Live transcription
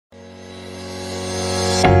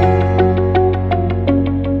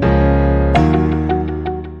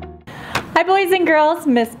Hi boys and girls,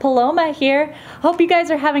 Miss Paloma here. Hope you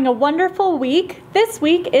guys are having a wonderful week. This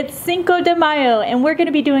week it's Cinco de Mayo and we're going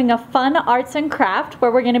to be doing a fun arts and craft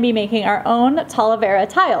where we're going to be making our own Talavera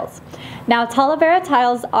tiles. Now Talavera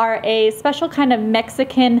tiles are a special kind of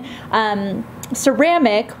Mexican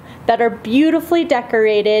ceramic that are beautifully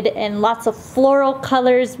decorated in lots of floral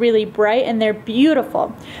colors, really bright, and they're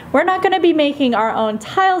beautiful. We're not going to be making our own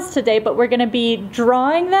tiles today, but we're going to be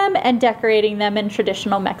drawing them and decorating them in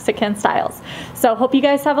traditional Mexican styles. So hope you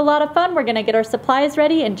guys have a lot of fun. We're going to get our supplies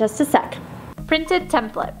ready in just a sec. Printed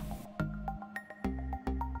template.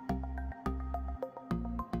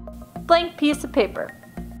 Blank piece of paper.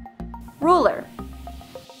 Ruler.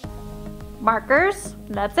 Markers,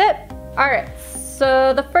 and that's it. All right.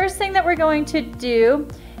 So the first thing that we're going to do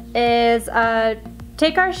is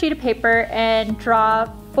take our sheet of paper and draw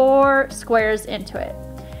 4 squares into it.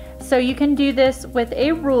 So you can do this with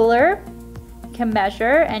a ruler. You can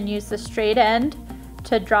measure and use the straight end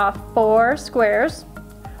to draw 4 squares.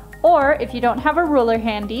 Or if you don't have a ruler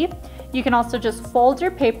handy, you can also just fold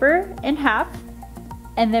your paper in half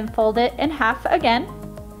and then fold it in half again.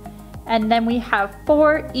 And then we have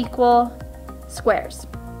 4 equal squares.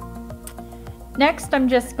 Next, I'm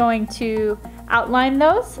just going to outline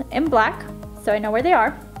those in black so I know where they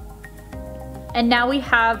are. And now we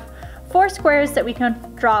have 4 squares that we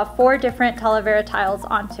can draw 4 different Talavera tiles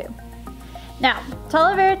onto. Now,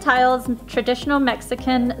 Talavera tiles, traditional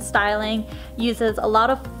Mexican styling, uses a lot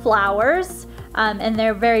of flowers and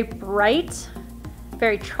they're very bright,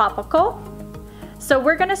 very tropical. So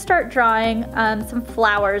we're going to start drawing some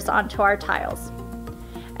flowers onto our tiles.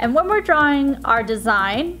 And when we're drawing our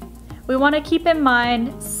design, we want to keep in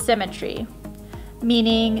mind symmetry,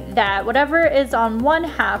 meaning that whatever is on one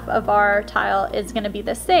half of our tile is going to be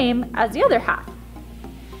the same as the other half.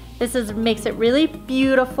 This makes it really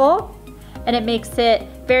beautiful and it makes it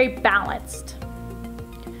very balanced.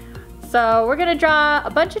 So we're going to draw a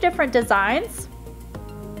bunch of different designs,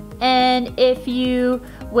 and if you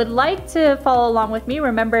would like to follow along with me,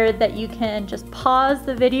 remember that you can just pause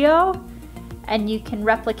the video and you can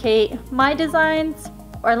replicate my designs.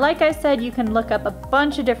 Or like I said, you can look up a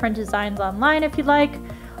bunch of different designs online if you like,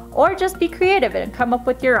 or just be creative and come up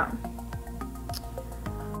with your own.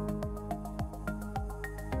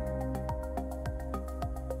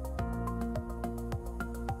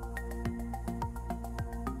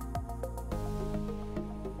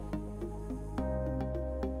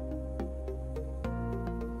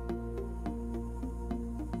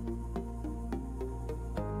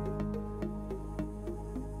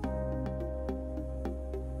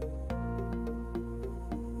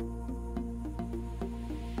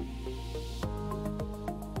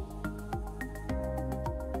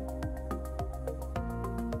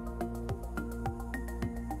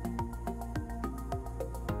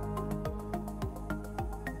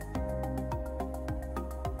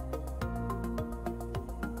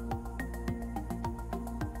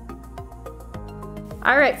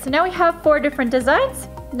 All right, so now we have 4 different designs.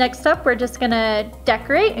 Next up, we're just gonna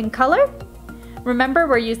decorate and color. Remember,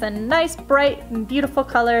 we're using nice, bright, and beautiful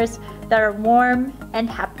colors that are warm and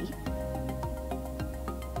happy.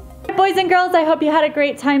 Boys and girls, I hope you had a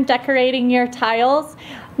great time decorating your tiles.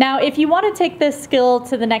 Now, if you want to take this skill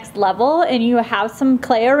to the next level and you have some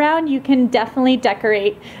clay around, you can definitely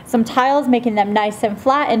decorate some tiles, making them nice and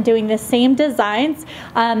flat and doing the same designs.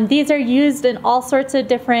 These are used in all sorts of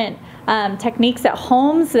different techniques at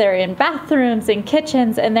homes. They're in bathrooms and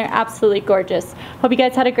kitchens, and they're absolutely gorgeous. Hope you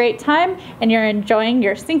guys had a great time and you're enjoying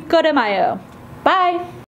your Cinco de Mayo. Bye!